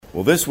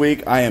Well, this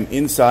week I am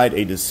inside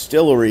a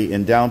distillery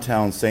in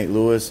downtown St.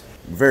 Louis,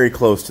 very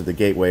close to the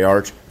Gateway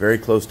Arch, very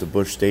close to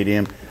Busch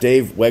Stadium.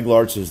 Dave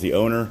Weglarz is the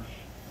owner.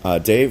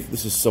 Dave,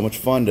 this is so much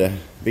fun to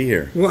be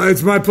here. Well,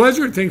 it's my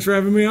pleasure. Thanks for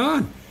having me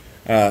on.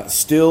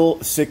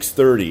 Still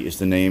 630 is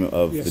the name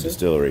of the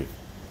distillery.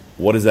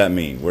 What does that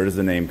mean? Where does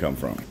the name come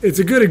from? It's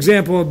a good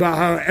example about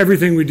how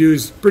everything we do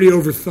is pretty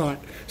overthought.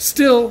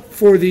 Still,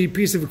 for the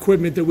piece of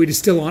equipment that we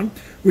distill on,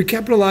 we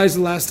capitalize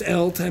the last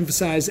L to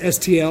emphasize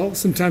STL.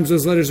 Sometimes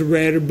those letters are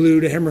red or blue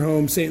to hammer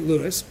home St.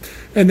 Louis.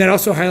 And that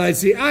also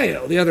highlights the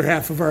IL, the other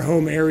half of our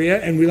home area,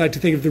 and we like to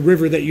think of the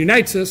river that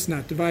unites us,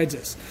 not divides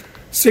us.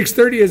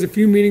 630 has a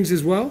few meanings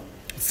as well.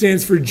 It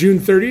stands for June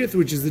 30th,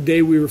 which is the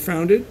day we were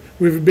founded.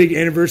 We have a big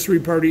anniversary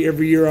party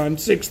every year on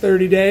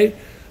 630 Day.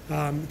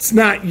 It's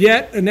not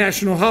yet a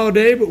national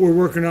holiday, but we're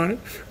working on it.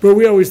 But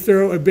we always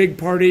throw a big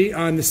party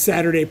on the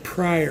Saturday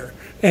prior.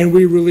 And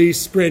we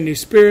release brand new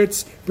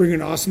spirits, bring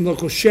in awesome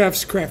local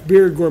chefs, craft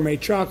beer, gourmet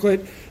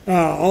chocolate.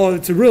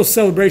 It's a real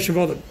celebration of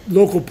all the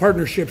local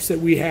partnerships that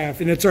we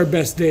have, and it's our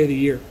best day of the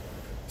year.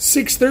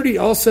 630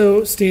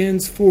 also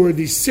stands for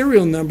the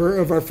serial number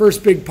of our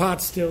first big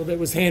pot still that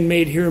was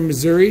handmade here in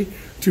Missouri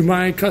to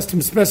my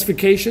custom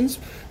specifications.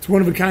 It's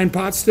one-of-a-kind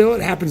pot still.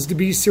 It happens to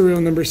be serial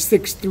number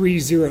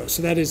 630,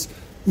 so that is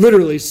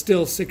literally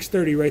still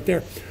 630 right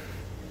there.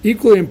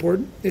 Equally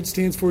important, it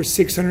stands for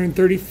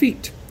 630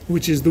 feet,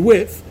 which is the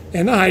width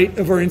and the height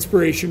of our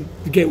inspiration,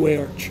 the Gateway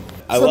Arch.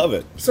 I love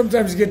it.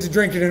 Sometimes you get to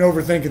drinking and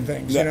overthinking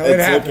things. It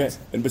happens.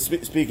 Okay. And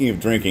speaking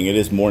of drinking, it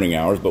is morning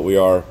hours, but we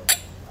are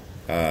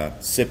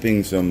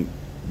sipping some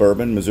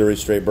bourbon, Missouri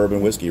straight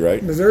bourbon whiskey,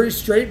 right? Missouri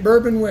straight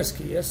bourbon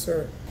whiskey, yes,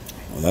 sir.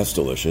 Well, that's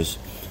delicious.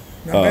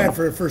 Not bad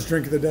for the first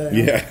drink of the day.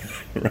 Yeah,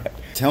 right.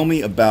 Tell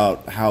me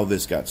about how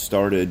this got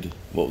started.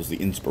 What was the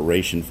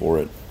inspiration for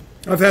it?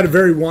 I've had a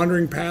very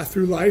wandering path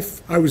through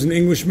life. I was an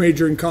English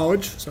major in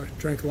college, so I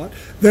drank a lot.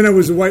 Then I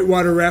was a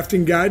whitewater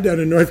rafting guide down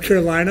in North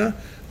Carolina.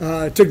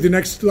 Took the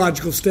next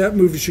logical step,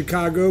 moved to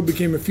Chicago,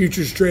 became a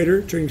futures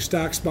trader, trading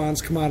stocks,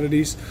 bonds,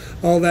 commodities,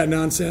 all that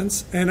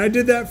nonsense. And I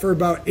did that for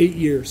about 8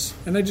 years.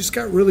 And I just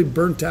got really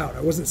burnt out.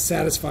 I wasn't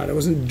satisfied. I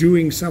wasn't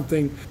doing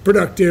something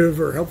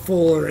productive or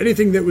helpful or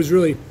anything that was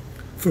really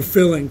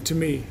fulfilling to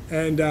me.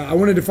 And I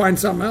wanted to find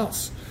something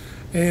else.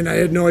 And I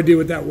had no idea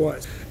what that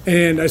was.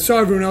 And I saw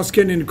everyone else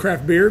getting into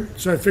craft beer,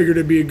 so I figured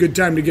it'd be a good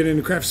time to get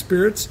into craft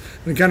spirits.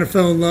 And I kind of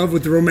fell in love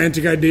with the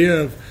romantic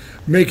idea of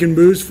making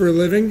booze for a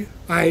living.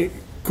 I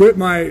quit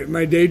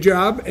my day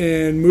job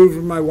and moved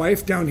with my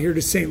wife down here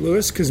to St.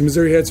 Louis because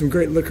Missouri had some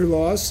great liquor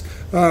laws.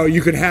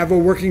 You can have a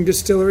working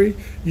distillery.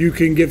 You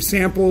can give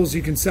samples.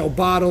 You can sell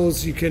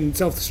bottles. You can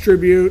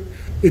self-distribute.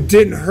 It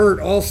didn't hurt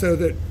also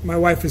that my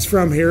wife is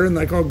from here, and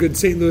like all good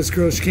St. Louis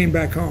girls, she came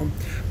back home.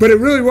 But it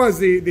really was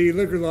the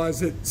liquor laws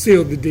that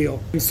sealed the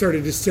deal. We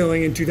started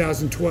distilling in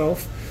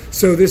 2012.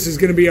 So this is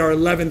going to be our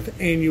 11th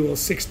annual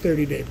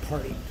 630-day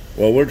party.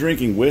 Well, we're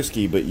drinking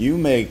whiskey, but you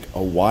make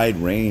a wide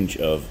range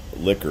of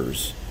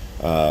liquors.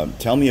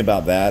 Tell me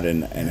about that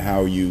and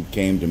how you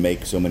came to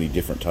make so many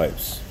different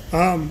types.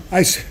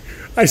 I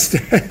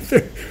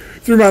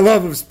through my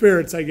love of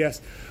spirits, I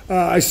guess.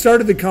 I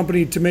started the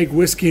company to make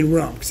whiskey and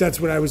rum because that's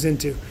what I was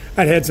into.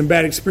 I'd had some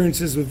bad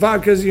experiences with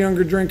vodka as a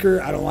younger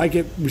drinker. I don't like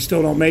it. We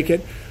still don't make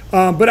it.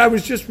 But I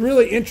was just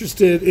really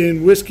interested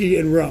in whiskey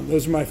and rum.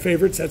 Those are my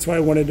favorites. That's what I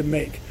wanted to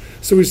make.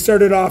 So we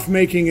started off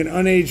making an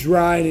unaged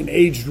rye and an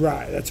aged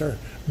rye. That's our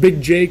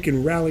Big Jake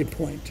and Rally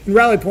Point. And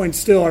Rally Point's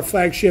still our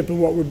flagship and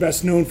what we're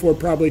best known for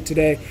probably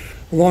today.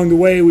 Along the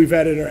way, we've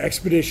added our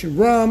Expedition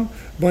Rum,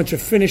 a bunch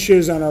of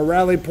finishes on our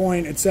Rally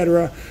Point,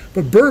 etc.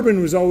 But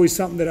bourbon was always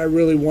something that I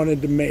really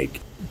wanted to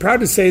make.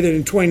 Proud to say that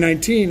in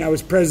 2019, I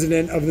was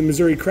president of the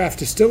Missouri Craft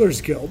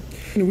Distillers Guild.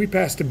 And we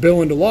passed a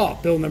bill into law,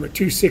 bill number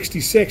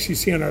 266, you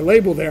see on our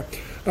label there,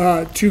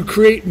 to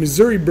create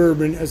Missouri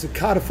bourbon as a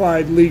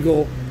codified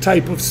legal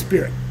type of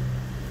spirit.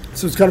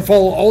 So it's got to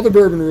follow all the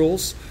bourbon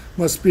rules.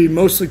 Must be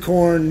mostly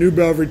corn, new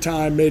barrel every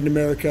time, made in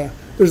America.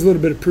 There's a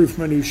little bit of proof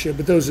minutia,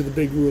 but those are the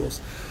big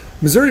rules.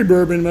 Missouri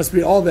bourbon must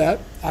be all that,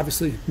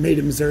 obviously made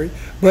in Missouri,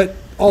 but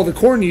all the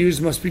corn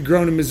used must be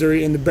grown in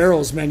Missouri and the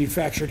barrels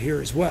manufactured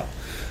here as well.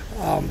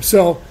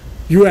 So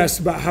you asked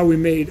about how we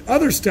made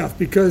other stuff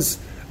because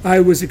I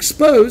was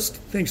exposed,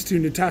 thanks to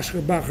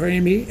Natasha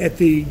Bahrami at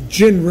the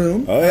Gin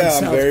Room. Oh yeah,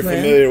 I'm very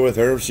familiar with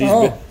her.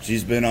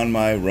 She's been on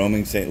my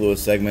Roaming St.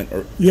 Louis segment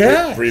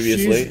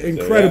previously. She's an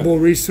incredible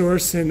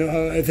resource, and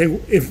I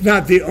think if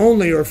not the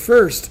only or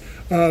first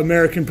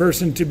American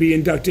person to be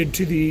inducted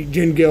to the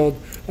Gin Guild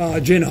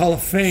Gin Hall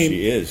of Fame.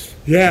 She is.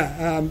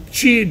 Yeah,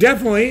 she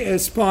definitely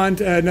has spawned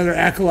another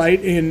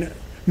acolyte in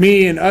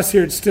me and us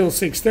here at Still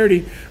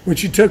 630 when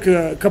she took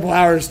a couple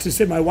hours to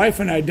sit my wife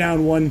and I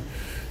down one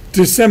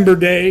December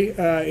day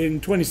in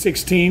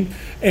 2016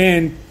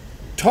 and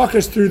talk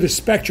us through the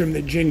spectrum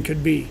that gin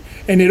could be.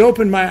 And it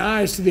opened my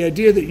eyes to the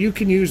idea that you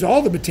can use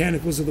all the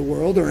botanicals of the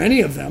world, or any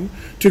of them,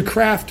 to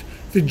craft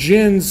the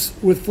gins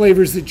with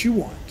flavors that you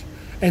want.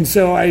 And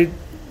so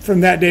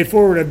from that day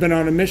forward, I've been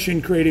on a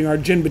mission creating our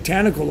gin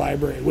botanical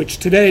library, which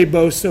today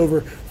boasts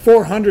over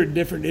 400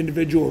 different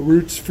individual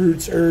roots,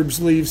 fruits,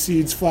 herbs, leaves,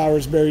 seeds,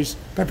 flowers, berries,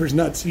 peppers,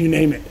 nuts, you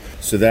name it.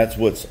 So that's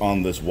what's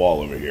on this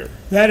wall over here.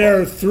 That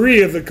are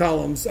 3 of the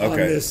columns on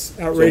this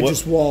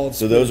outrageous wall.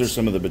 So those are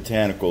some of the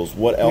botanicals.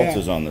 What else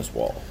is on this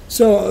wall?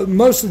 So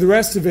most of the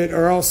rest of it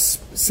are all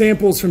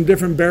samples from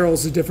different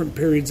barrels at different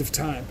periods of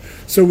time.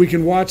 So we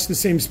can watch the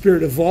same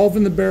spirit evolve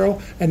in the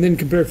barrel and then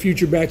compare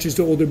future batches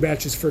to older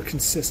batches for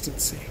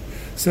consistency.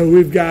 So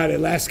we've got, at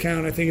last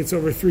count, I think it's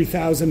over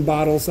 3,000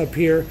 bottles up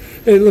here.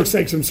 It looks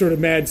like some sort of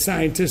mad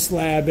scientist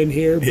lab in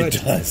here. But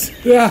it does.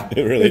 Yeah.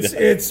 It really does.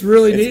 It's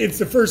really neat. It's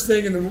the first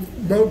thing and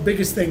the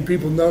biggest thing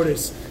people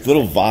notice.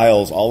 Little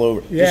vials all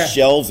over. Yeah. Just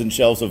shelves and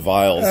shelves of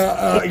vials.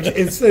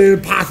 It's an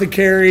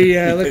apothecary,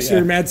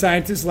 elixir, mad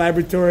scientist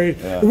laboratory.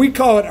 Yeah. We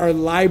call it our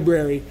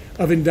library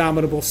of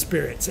indomitable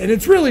spirits. And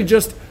it's really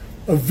just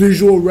a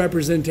visual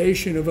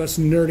representation of us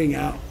nerding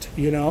out,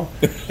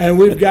 and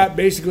we've got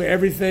basically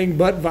everything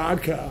but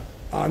vodka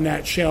on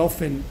that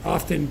shelf, and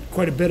often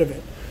quite a bit of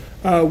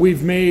it.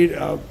 We've made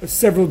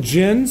several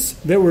gins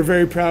that we're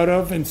very proud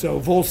of, and so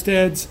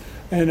Volstead's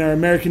and our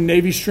American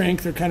Navy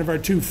Strength are kind of our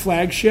 2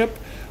 flagship,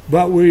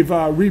 but we've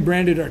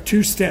rebranded our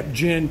 2-step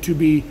gin to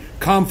be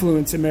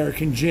Confluence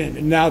American Gin,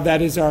 and now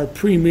that is our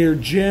premier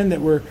gin that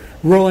we're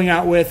rolling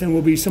out with and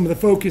will be some of the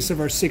focus of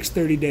our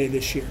 630 day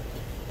this year.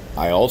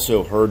 I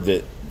also heard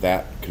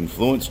that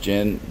Confluence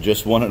Gin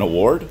just won an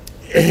award.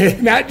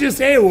 Not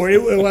just a award.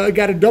 It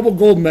got a double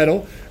gold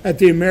medal at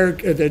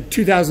the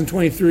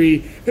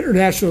 2023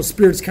 International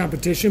Spirits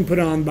Competition put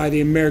on by the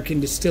American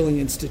Distilling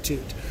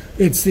Institute.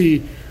 It's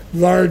the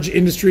large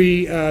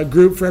industry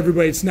group for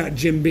everybody. It's not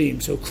Jim Beam,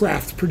 so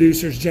craft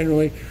producers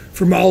generally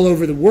from all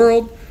over the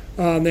world.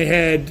 They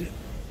had,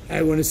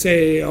 I want to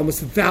say,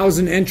 almost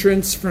 1,000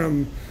 entrants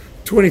from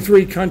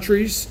 23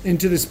 countries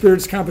into the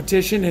spirits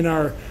competition, and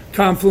our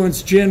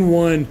Confluence Gin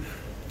won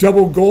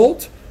double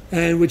gold,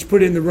 and which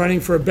put it in the running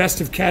for a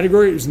best of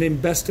category. It was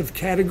named best of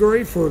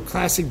category for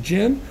classic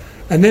gin,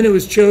 and then it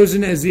was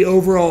chosen as the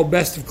overall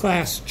best of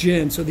class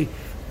gin, so the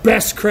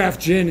best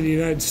craft gin in the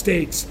United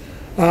States.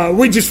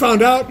 We just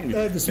found out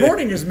this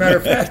morning, as a matter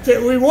of fact,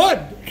 that we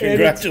won.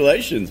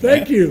 Congratulations,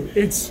 Thank you.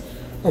 It's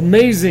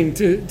amazing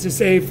to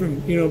say,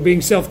 from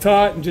being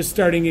self-taught and just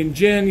starting in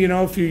gin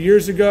a few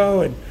years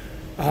ago, and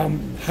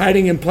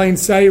hiding in plain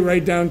sight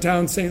right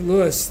downtown St.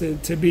 Louis,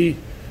 to be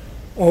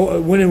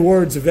winning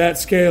awards of that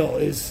scale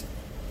is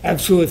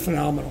absolutely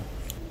phenomenal.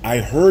 I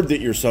heard that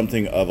you're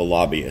something of a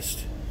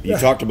lobbyist. You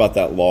talked about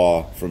that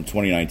law from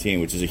 2019,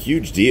 which is a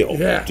huge deal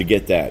to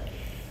get that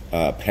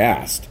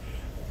passed.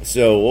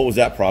 So what was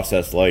that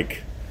process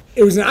like?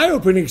 It was an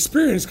eye-opening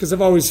experience because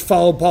I've always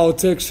followed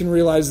politics and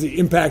realized the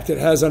impact it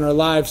has on our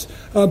lives,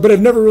 but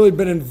I've never really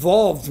been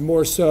involved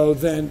more so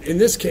than in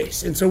this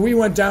case. And so we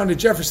went down to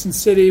Jefferson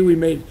City. We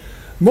made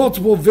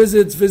multiple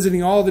visits,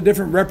 visiting all the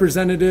different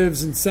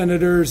representatives and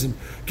senators and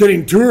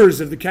getting tours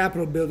of the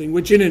Capitol building,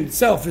 which in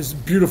itself is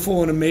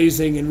beautiful and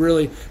amazing and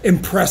really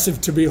impressive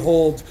to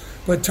behold.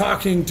 But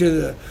talking to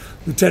the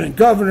lieutenant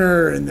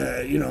governor and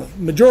the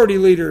majority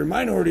leader,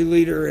 minority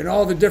leader, and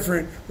all the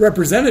different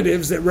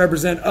representatives that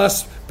represent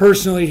us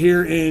personally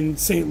here in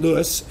St.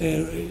 Louis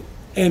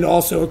and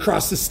also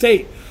across the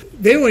state.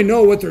 They only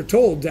know what they're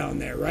told down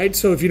there, right?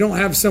 So if you don't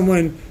have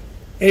someone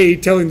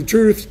telling the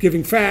truth,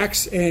 giving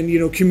facts,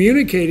 and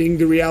communicating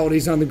the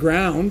realities on the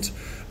ground,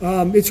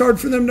 it's hard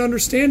for them to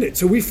understand it.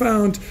 So we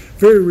found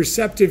very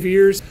receptive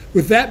ears.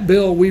 With that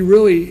bill, we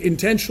really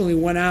intentionally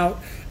went out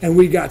and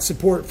we got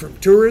support from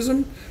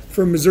tourism,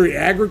 from Missouri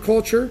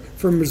agriculture,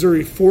 from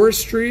Missouri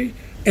forestry,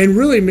 and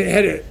really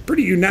had a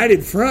pretty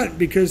united front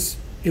because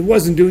it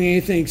wasn't doing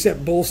anything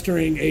except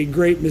bolstering a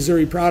great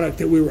Missouri product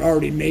that we were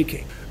already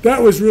making.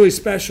 That was really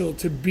special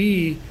to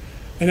be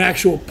an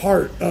actual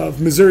part of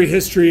Missouri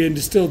history and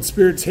distilled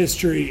spirits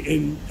history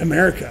in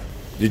America.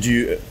 Did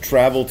you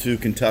travel to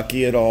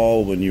Kentucky at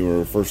all when you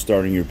were first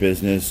starting your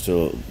business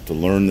to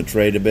learn the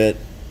trade a bit?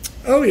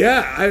 Oh,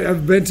 yeah.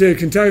 I've been to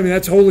Kentucky. I mean,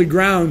 that's holy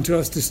ground to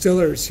us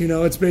distillers.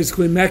 It's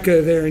basically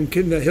Mecca there in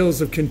the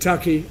hills of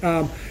Kentucky.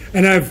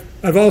 And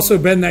I've also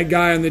been that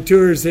guy on the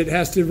tours that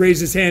has to raise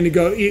his hand and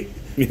go,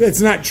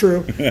 that's not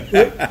true.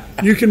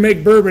 You can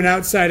make bourbon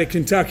outside of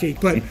Kentucky.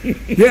 But,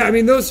 yeah, I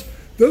mean, those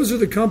are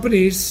the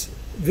companies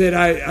that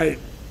I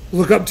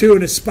look up to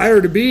and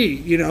aspire to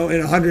be, in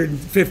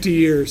 150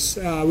 years.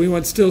 We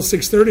want Still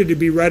 630 to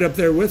be right up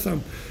there with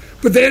them.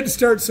 But they had to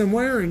start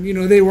somewhere, and,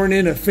 they weren't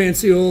in a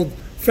fancy old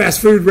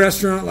fast food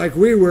restaurant like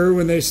we were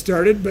when they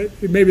started, but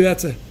maybe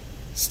that's a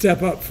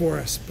step up for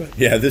us. But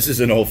yeah, this is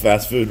an old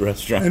fast food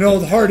restaurant. An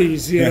old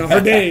Hardee's,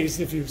 Hardee's,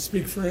 if you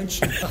speak French.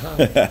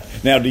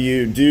 Now, do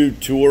you do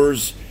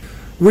tours?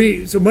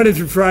 So Monday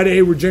through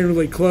Friday, we're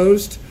generally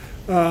closed.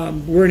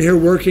 We're in here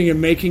working and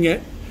making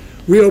it.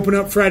 We open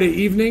up Friday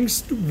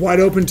evenings,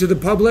 wide open to the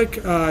public.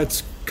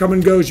 It's come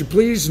and go as you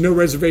please, no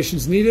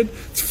reservations needed.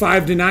 It's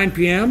 5 to 9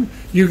 p.m.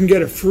 You can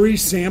get a free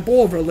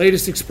sample of our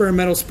latest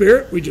experimental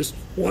spirit. We just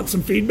want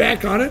some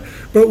feedback on it.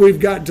 But we've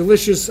got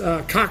delicious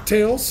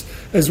cocktails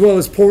as well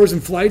as pours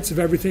and flights of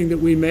everything that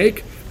we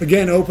make.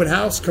 Again, open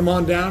house. Come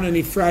on down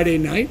any Friday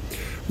night.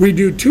 We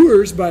do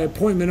tours by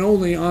appointment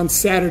only on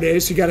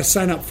Saturdays, so you got to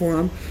sign up for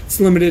them. It's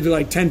limited to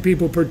like 10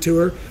 people per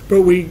tour,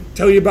 but we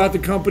tell you about the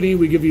company,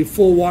 we give you a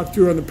full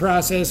walkthrough on the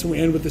process, and we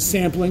end with the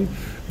sampling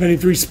of any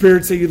 3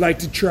 spirits that you'd like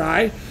to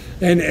try.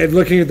 And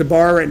looking at the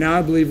bar right now,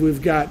 I believe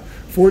we've got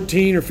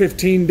 14 or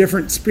 15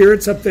 different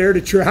spirits up there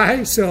to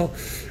try.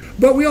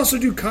 But we also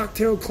do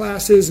cocktail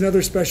classes and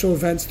other special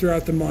events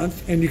throughout the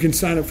month, and you can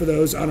sign up for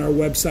those on our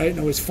website and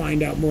always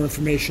find out more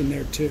information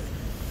there too.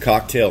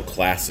 Cocktail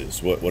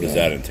classes, what does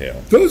that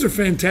entail? Those are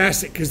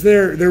fantastic because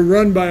they're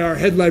run by our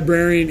head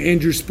librarian,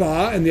 Andrew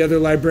Spa, and the other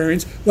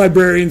librarians.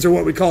 Librarians are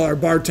what we call our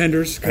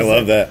bartenders. I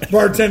love that.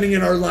 Bartending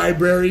in our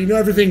library.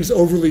 Everything's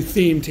overly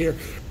themed here.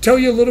 Tell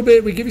you a little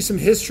bit, we give you some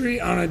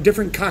history on a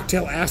different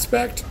cocktail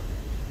aspect.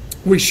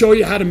 We show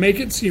you how to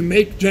make it, so you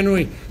make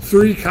generally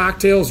 3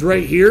 cocktails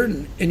right here,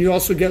 and you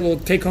also get a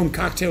little take-home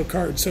cocktail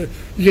card. So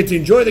you get to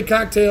enjoy the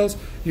cocktails,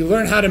 you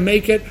learn how to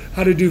make it,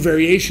 how to do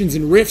variations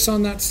and riffs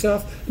on that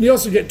stuff, and you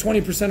also get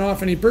 20%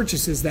 off any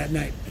purchases that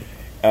night.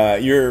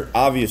 You're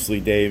obviously,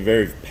 Dave,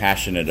 very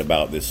passionate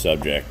about this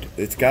subject.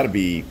 It's got to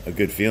be a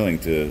good feeling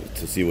to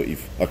see what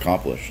you've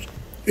accomplished.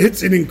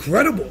 It's an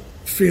incredible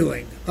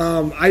feeling.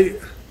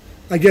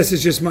 I guess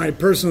it's just my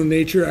personal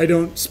nature. I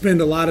don't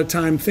spend a lot of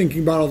time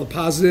thinking about all the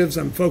positives.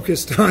 I'm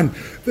focused on,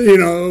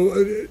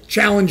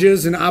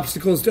 challenges and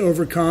obstacles to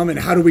overcome and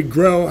how do we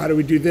grow, how do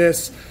we do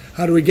this,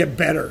 how do we get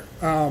better.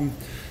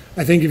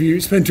 I think if you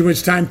spend too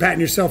much time patting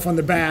yourself on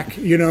the back,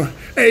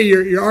 hey,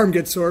 your arm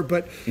gets sore,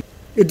 but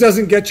it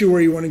doesn't get you where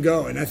you want to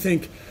go. And I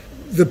think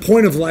the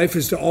point of life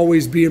is to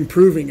always be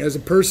improving as a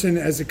person,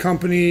 as a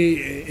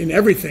company, in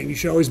everything. You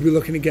should always be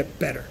looking to get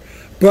better.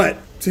 But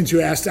since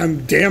you asked,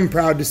 I'm damn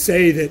proud to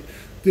say that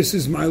this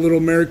is my little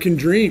American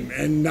dream.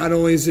 And not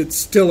only is it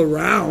still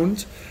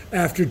around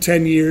after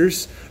 10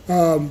 years,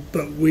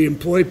 but we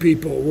employ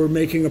people. We're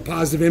making a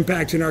positive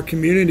impact in our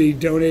community,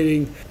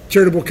 donating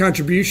charitable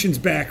contributions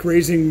back,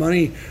 raising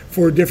money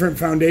for different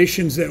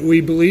foundations that we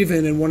believe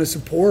in and want to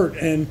support.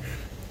 And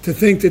to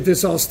think that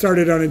this all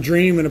started on a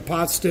dream in a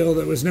pot still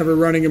that was never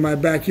running in my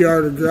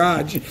backyard or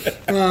garage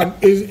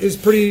is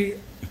pretty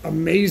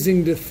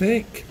amazing to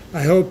think.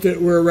 I hope that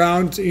we're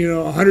around,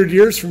 100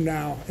 years from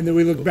now, and that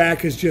we look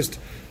back as just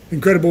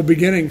incredible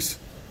beginnings.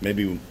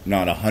 Maybe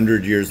not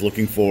 100 years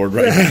looking forward,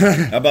 right?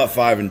 How about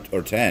 5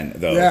 or 10,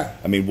 though? Yeah.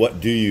 I mean,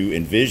 what do you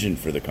envision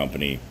for the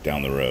company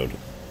down the road?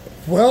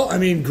 Well,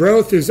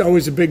 growth is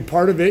always a big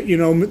part of it.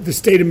 The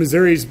state of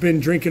Missouri has been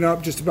drinking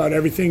up just about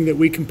everything that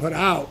we can put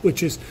out,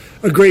 which is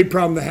a great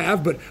problem to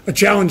have, but a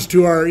challenge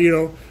to our,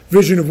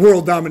 vision of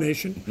world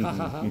domination.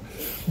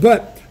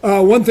 But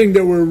one thing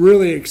that we're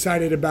really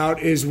excited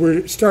about is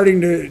we're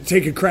starting to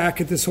take a crack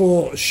at this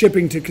whole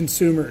shipping to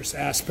consumers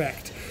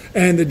aspect.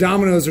 And the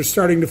dominoes are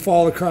starting to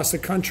fall across the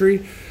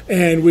country,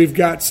 and we've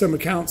got some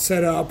accounts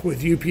set up with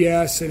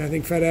UPS and I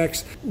think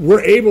FedEx.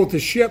 We're able to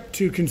ship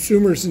to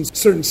consumers in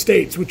certain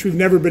states, which we've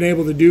never been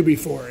able to do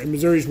before, and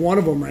Missouri's one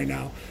of them right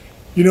now.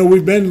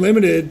 We've been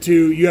limited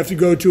to you have to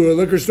go to a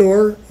liquor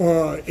store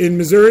in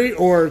Missouri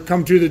or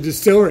come to the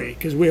distillery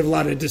because we have a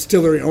lot of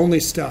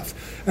distillery-only stuff.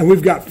 And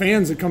we've got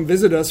fans that come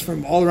visit us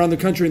from all around the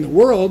country and the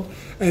world,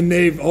 and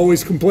they've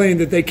always complained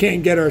that they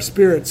can't get our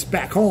spirits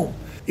back home.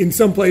 In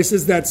some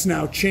places, that's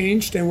now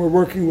changed, and we're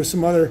working with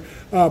some other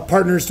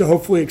partners to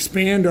hopefully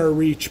expand our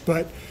reach.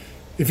 But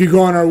if you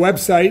go on our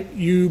website,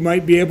 you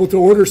might be able to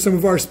order some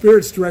of our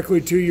spirits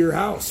directly to your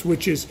house,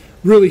 which is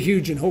really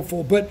huge and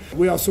hopeful. But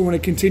we also want to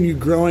continue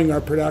growing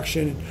our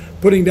production and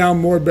putting down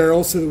more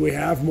barrels so that we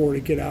have more to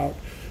get out.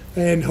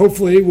 And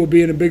hopefully we'll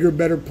be in a bigger,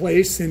 better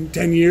place in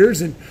 10 years,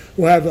 and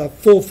we'll have a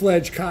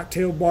full-fledged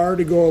cocktail bar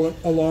to go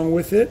along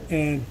with it.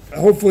 And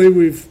hopefully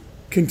we've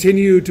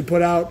continued to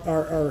put out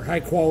our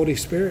high-quality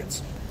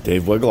spirits.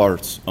 Dave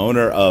Weglarz,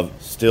 owner of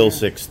Still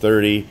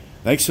 630.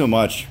 Thanks so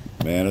much,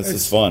 man. This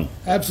is fun.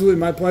 Absolutely,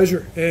 my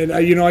pleasure. And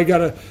I got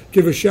to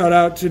give a shout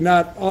out to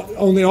not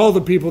only all the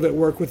people that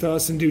work with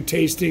us and do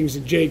tastings,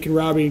 and Jake and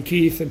Robbie and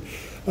Keith and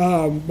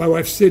my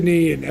wife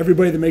Sydney and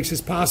everybody that makes this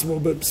possible,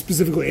 but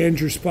specifically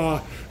Andrew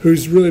Spa,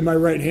 who's really my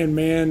right-hand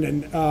man.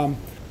 And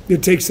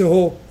it takes a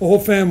whole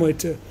family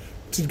to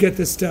get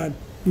this done.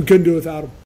 We couldn't do it without him.